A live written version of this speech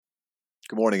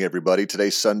Good morning, everybody.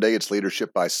 Today's Sunday. It's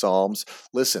Leadership by Psalms.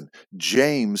 Listen,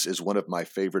 James is one of my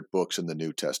favorite books in the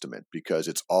New Testament because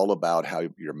it's all about how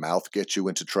your mouth gets you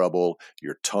into trouble,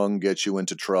 your tongue gets you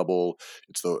into trouble.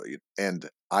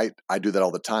 I do that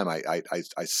all the time. I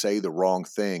say the wrong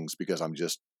things because I'm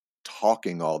just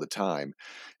talking all the time,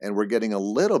 and we're getting a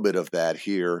little bit of that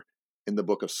here in the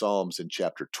book of Psalms in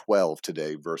chapter 12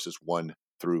 today, verses 1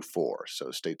 through 4. So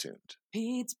stay tuned.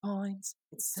 Pete's Points.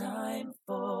 It's time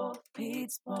for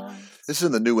Pete's Points. This is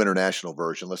in the New International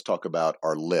Version. Let's talk about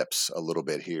our lips a little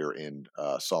bit here in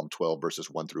Psalm 12, verses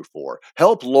 1 through 4.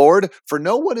 Help, Lord, for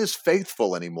no one is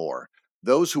faithful anymore.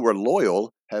 Those who are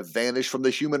loyal have vanished from the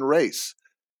human race.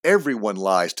 Everyone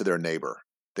lies to their neighbor.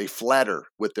 They flatter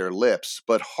with their lips,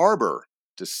 but harbor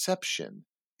deception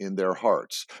in their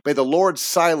hearts. May the Lord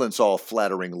silence all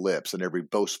flattering lips and every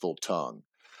boastful tongue.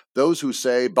 Those who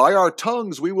say, by our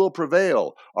tongues we will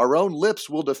prevail, our own lips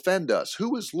will defend us.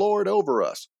 Who is Lord over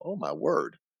us? Oh, my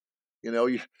word.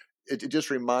 It just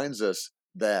reminds us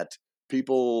that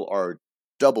people are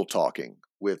double talking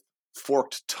with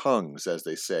forked tongues, as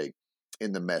they say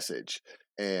in the message.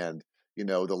 And,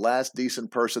 the last decent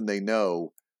person they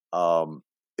know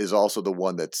is also the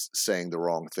one that's saying the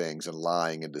wrong things and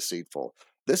lying and deceitful.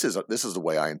 This is the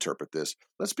way I interpret this.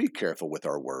 Let's be careful with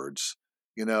our words.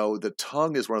 The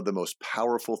tongue is one of the most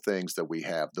powerful things that we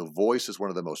have. The voice is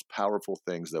one of the most powerful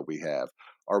things that we have.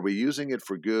 Are we using it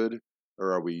for good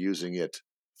or are we using it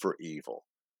for evil?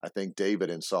 I think David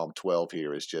in Psalm 12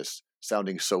 here is just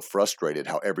sounding so frustrated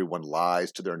how everyone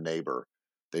lies to their neighbor.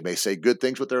 They may say good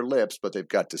things with their lips, but they've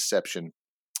got deception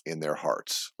in their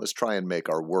hearts. Let's try and make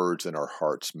our words and our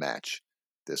hearts match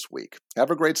this week.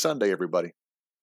 Have a great Sunday, everybody.